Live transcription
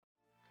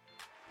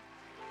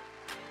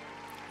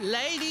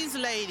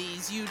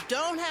Ladies, you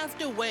don't have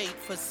to wait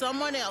for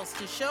someone else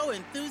to show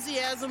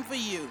enthusiasm for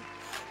you.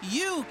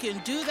 You can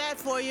do that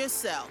for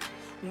yourself.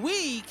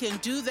 We can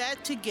do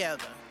that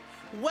together.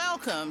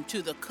 Welcome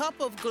to the Cup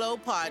of Glow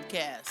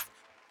podcast.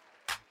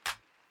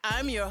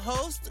 I'm your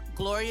host,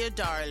 Gloria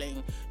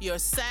Darling, your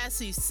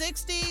sassy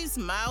 60s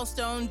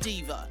milestone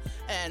diva,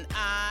 and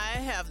I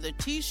have the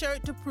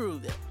t-shirt to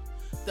prove it.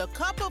 The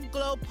Cup of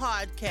Glow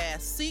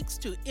podcast seeks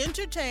to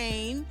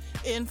entertain,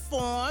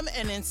 inform,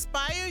 and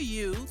inspire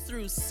you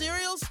through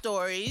serial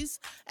stories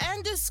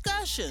and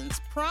discussions,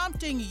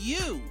 prompting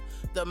you,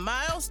 the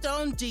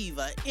milestone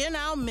diva in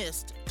our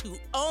midst, to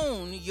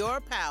own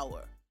your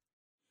power.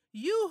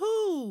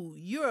 Yoo-hoo!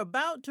 You're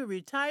about to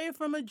retire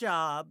from a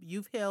job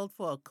you've held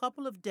for a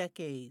couple of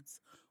decades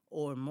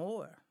or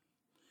more.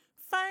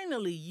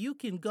 Finally, you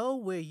can go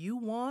where you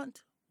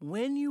want,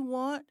 when you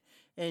want,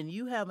 and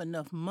you have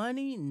enough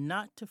money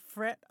not to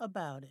fret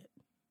about it.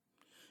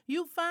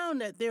 You found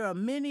that there are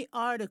many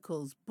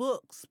articles,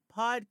 books,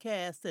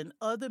 podcasts, and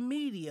other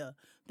media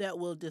that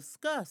will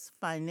discuss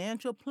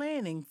financial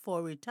planning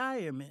for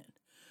retirement,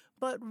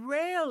 but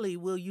rarely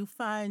will you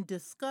find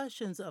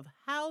discussions of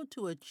how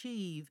to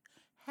achieve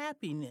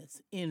happiness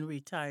in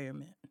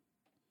retirement.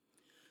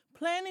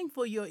 Planning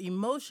for your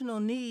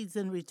emotional needs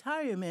in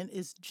retirement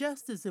is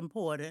just as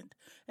important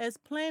as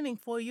planning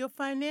for your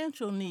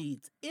financial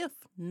needs, if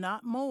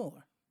not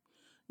more.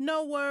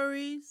 No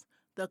worries,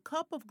 the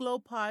Cup of Glow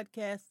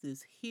podcast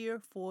is here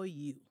for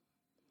you.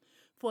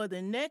 For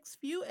the next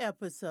few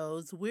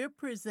episodes, we're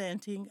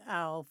presenting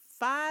our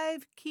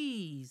 5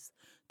 keys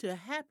to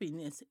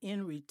happiness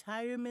in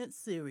retirement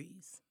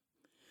series.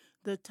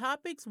 The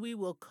topics we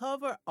will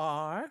cover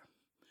are: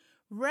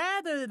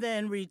 rather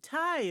than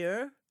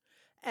retire,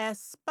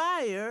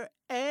 aspire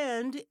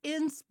and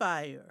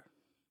inspire.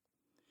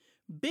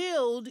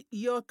 Build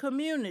your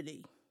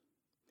community.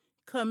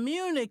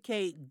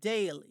 Communicate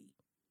daily.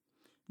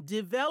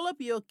 Develop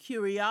your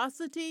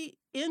curiosity,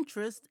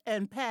 interest,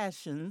 and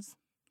passions.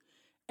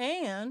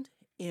 And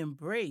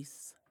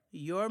embrace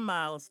your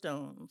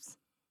milestones.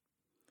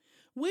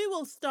 We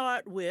will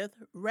start with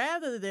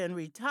rather than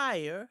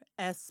retire,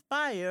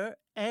 aspire,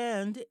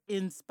 and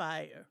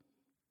inspire.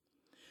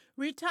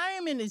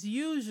 Retirement is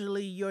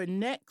usually your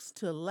next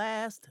to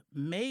last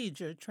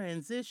major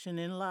transition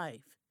in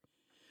life.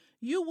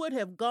 You would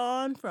have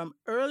gone from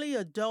early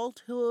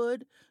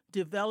adulthood,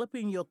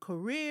 developing your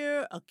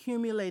career,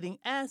 accumulating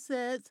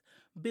assets,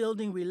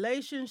 building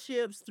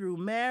relationships through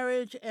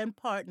marriage and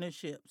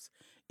partnerships,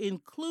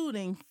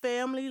 including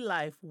family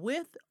life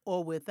with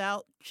or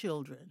without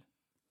children.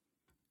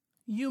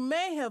 You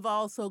may have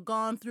also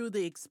gone through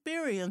the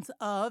experience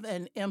of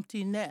an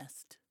empty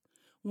nest,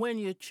 when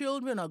your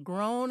children are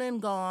grown and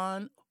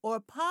gone, or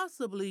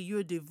possibly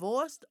you're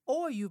divorced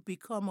or you've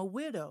become a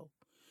widow,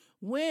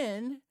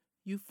 when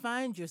you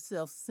find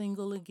yourself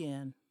single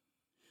again.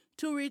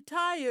 To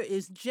retire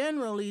is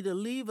generally to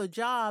leave a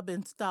job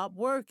and stop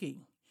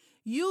working,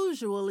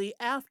 usually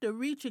after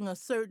reaching a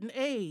certain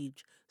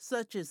age,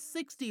 such as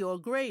 60 or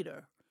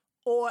greater,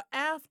 or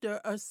after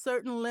a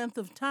certain length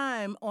of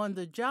time on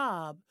the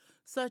job,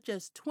 such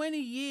as 20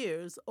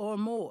 years or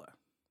more.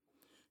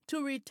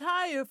 To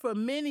retire for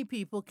many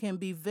people can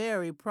be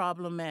very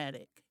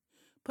problematic,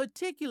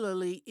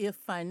 particularly if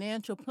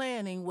financial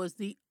planning was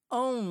the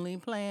only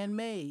plan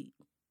made.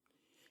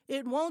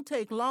 It won't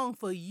take long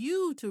for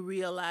you to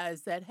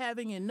realize that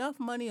having enough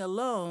money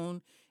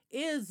alone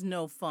is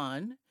no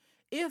fun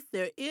if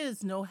there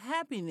is no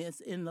happiness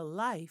in the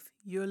life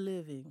you're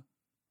living.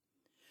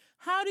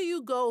 How do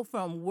you go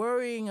from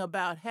worrying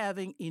about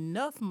having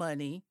enough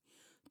money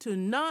to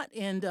not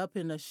end up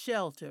in a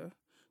shelter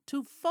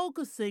to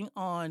focusing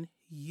on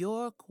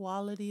your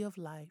quality of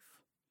life?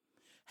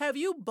 Have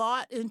you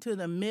bought into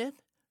the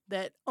myth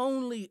that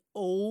only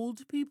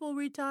old people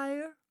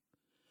retire?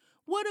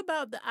 What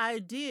about the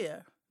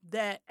idea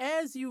that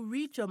as you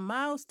reach a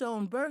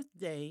milestone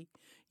birthday,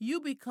 you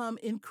become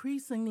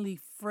increasingly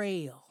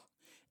frail,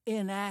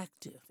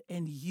 inactive,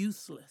 and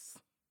useless?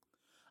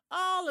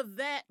 All of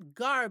that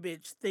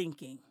garbage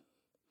thinking.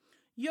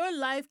 Your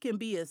life can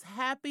be as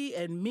happy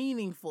and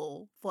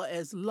meaningful for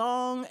as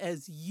long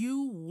as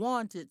you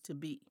want it to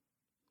be.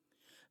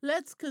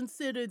 Let's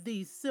consider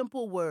these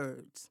simple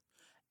words: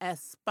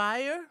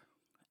 aspire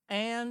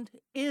and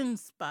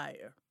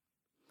inspire.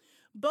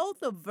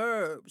 Both are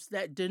verbs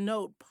that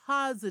denote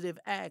positive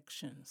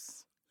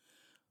actions,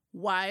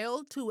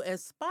 while to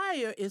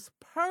aspire is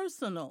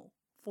personal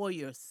for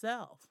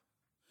yourself.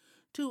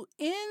 To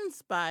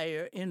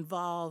inspire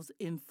involves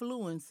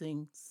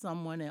influencing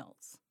someone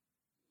else.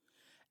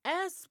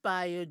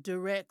 Aspire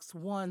directs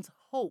one's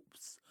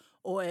hopes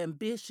or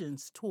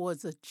ambitions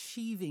towards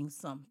achieving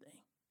something.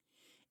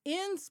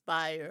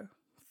 Inspire,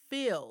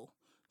 fill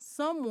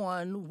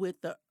someone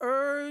with the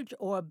urge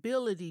or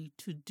ability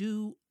to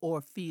do or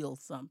feel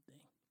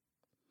something.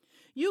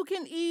 You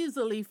can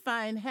easily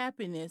find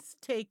happiness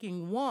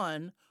taking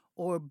one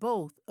or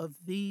both of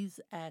these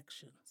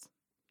actions.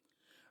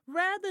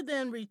 Rather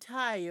than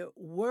retire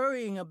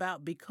worrying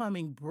about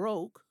becoming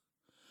broke,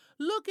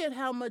 Look at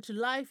how much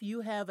life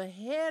you have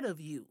ahead of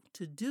you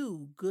to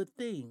do good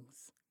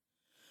things.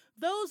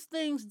 Those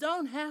things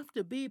don't have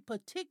to be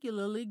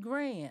particularly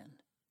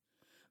grand.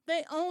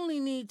 They only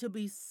need to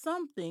be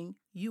something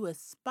you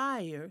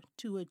aspire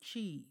to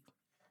achieve.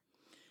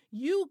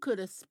 You could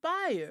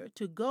aspire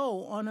to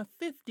go on a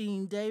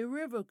 15-day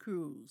river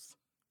cruise.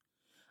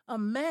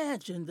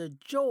 Imagine the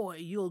joy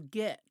you'll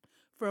get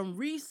from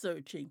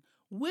researching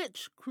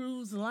which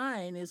cruise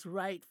line is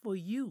right for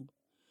you,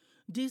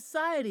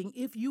 deciding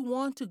if you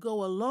want to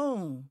go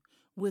alone,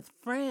 with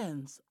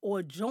friends,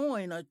 or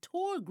join a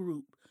tour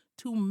group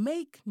to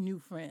make new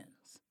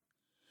friends.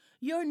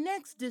 Your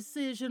next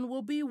decision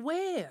will be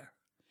where.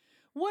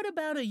 What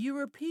about a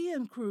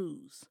European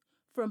cruise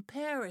from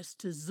Paris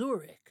to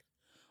Zurich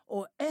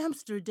or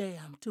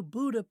Amsterdam to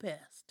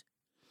Budapest?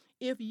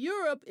 If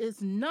Europe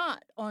is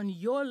not on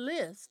your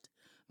list,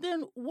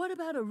 then what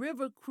about a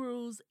river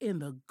cruise in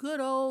the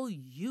good old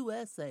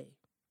USA?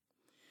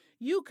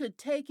 You could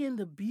take in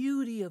the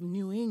beauty of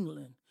New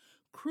England,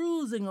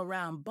 cruising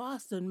around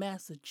Boston,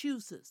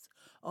 Massachusetts,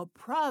 or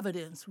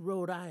Providence,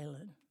 Rhode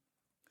Island.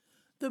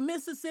 The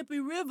Mississippi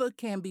River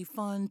can be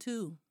fun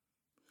too.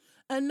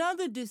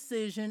 Another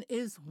decision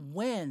is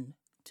when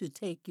to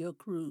take your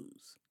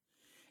cruise.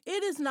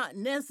 It is not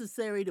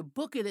necessary to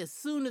book it as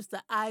soon as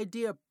the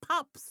idea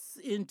pops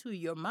into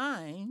your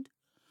mind.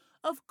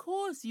 Of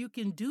course, you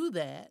can do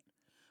that,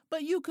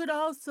 but you could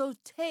also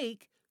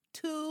take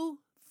 2,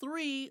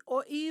 3,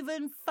 or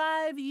even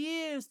 5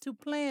 years to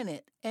plan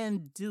it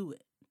and do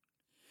it.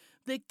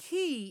 The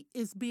key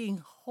is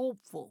being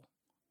hopeful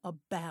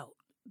about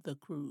the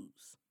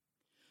cruise.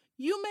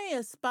 You may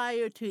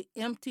aspire to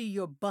empty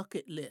your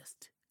bucket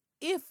list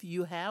if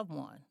you have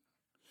one.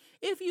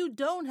 If you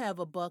don't have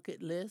a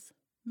bucket list,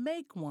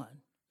 make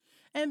one,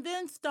 and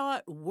then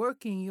start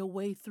working your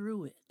way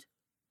through it.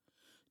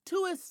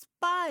 To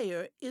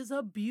aspire is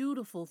a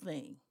beautiful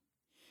thing.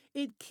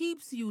 It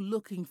keeps you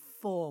looking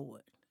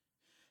forward,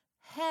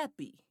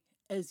 happy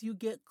as you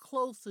get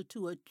closer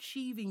to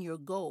achieving your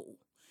goal,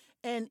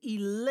 and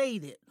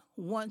elated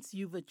once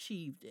you've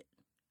achieved it.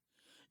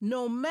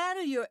 No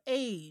matter your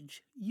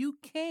age, you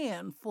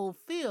can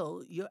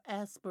fulfill your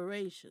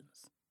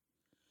aspirations.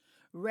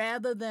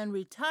 Rather than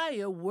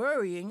retire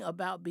worrying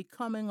about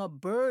becoming a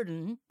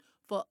burden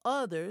for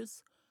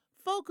others,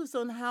 focus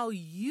on how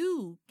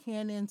you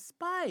can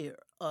inspire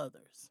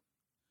others.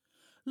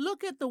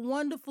 Look at the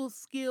wonderful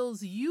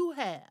skills you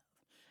have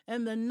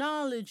and the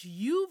knowledge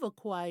you've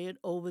acquired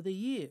over the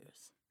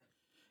years.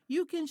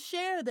 You can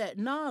share that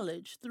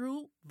knowledge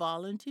through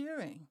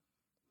volunteering.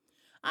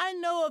 I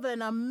know of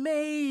an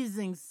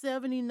amazing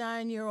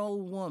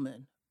 79-year-old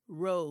woman,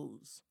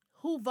 Rose,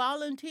 who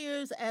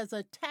volunteers as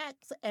a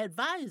tax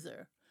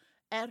advisor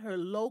at her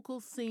local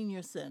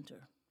senior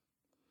center.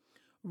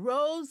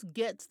 Rose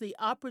gets the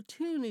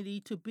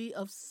opportunity to be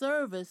of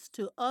service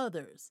to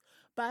others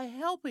by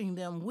helping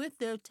them with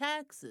their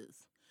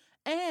taxes,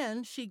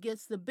 and she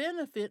gets the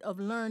benefit of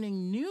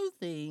learning new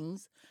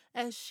things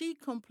as she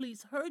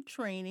completes her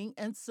training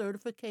and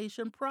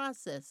certification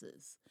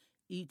processes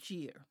each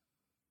year.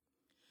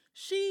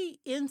 She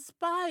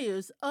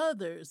inspires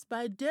others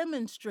by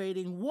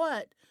demonstrating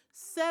what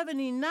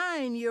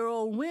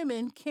 79-year-old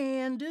women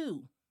can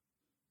do.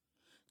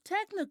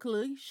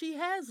 Technically, she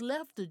has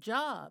left a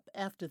job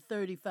after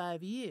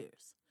 35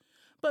 years,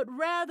 but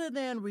rather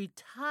than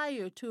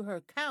retire to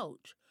her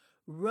couch,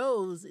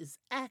 Rose is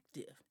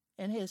active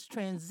and has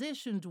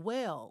transitioned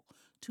well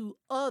to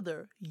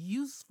other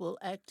useful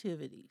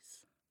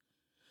activities.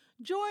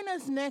 Join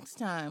us next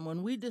time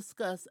when we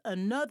discuss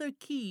another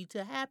key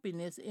to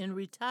happiness in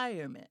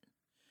retirement: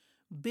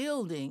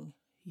 building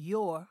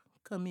your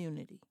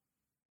community.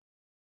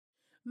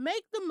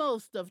 Make the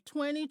most of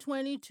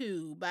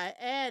 2022 by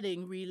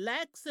adding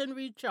Relax and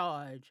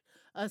Recharge,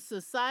 a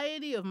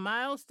Society of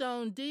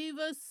Milestone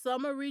Divas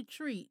summer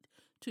retreat,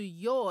 to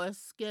your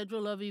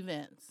schedule of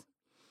events.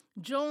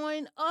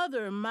 Join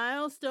other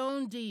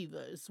Milestone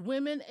Divas,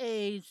 women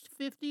aged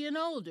 50 and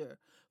older,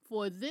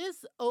 for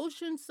this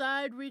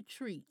oceanside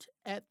retreat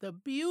at the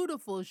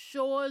beautiful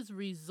Shores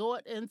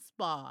Resort and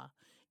Spa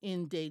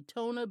in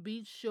Daytona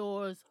Beach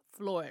Shores,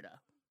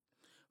 Florida,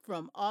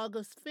 from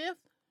August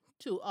 5th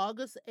to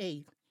August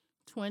 8th,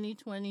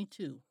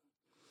 2022.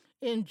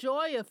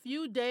 Enjoy a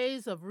few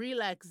days of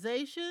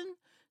relaxation,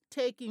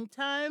 taking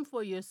time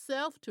for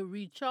yourself to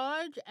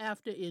recharge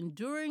after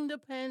enduring the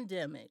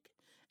pandemic,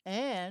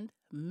 and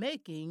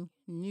making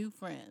new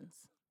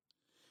friends.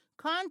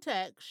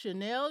 Contact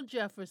Chanel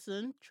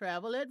Jefferson,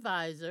 Travel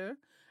Advisor,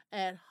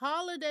 at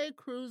Holiday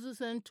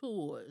Cruises and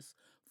Tours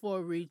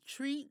for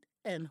retreat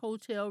and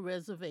hotel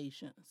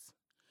reservations.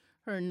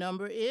 Her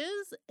number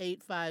is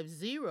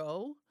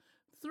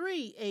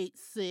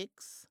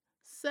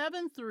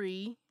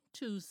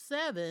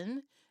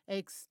 850-386-7327,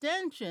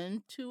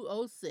 extension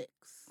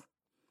 206.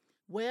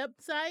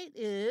 Website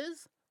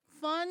is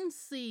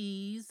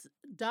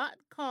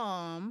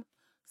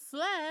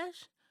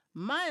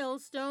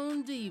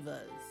funseas.com/Milestone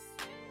Divas.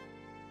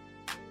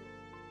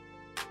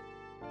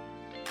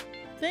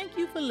 Thank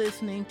you for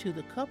listening to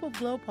the Cup of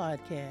Glow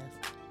podcast.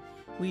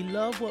 We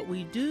love what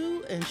we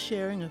do and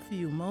sharing a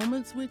few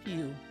moments with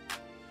you.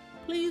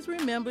 Please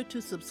remember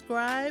to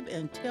subscribe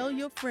and tell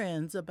your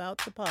friends about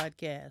the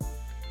podcast.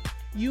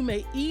 You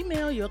may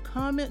email your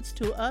comments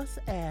to us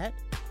at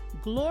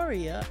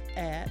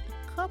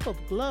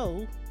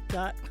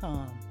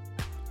gloria@cupofglow.com.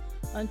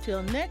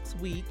 Until next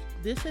week,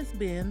 this has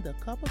been the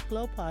Cup of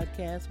Glow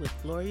podcast with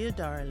Gloria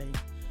Darling,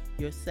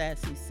 your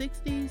sassy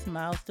 60s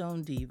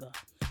milestone diva,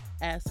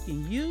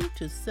 asking you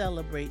to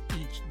celebrate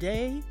each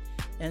day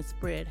and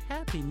spread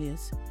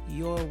happiness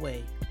your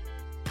way.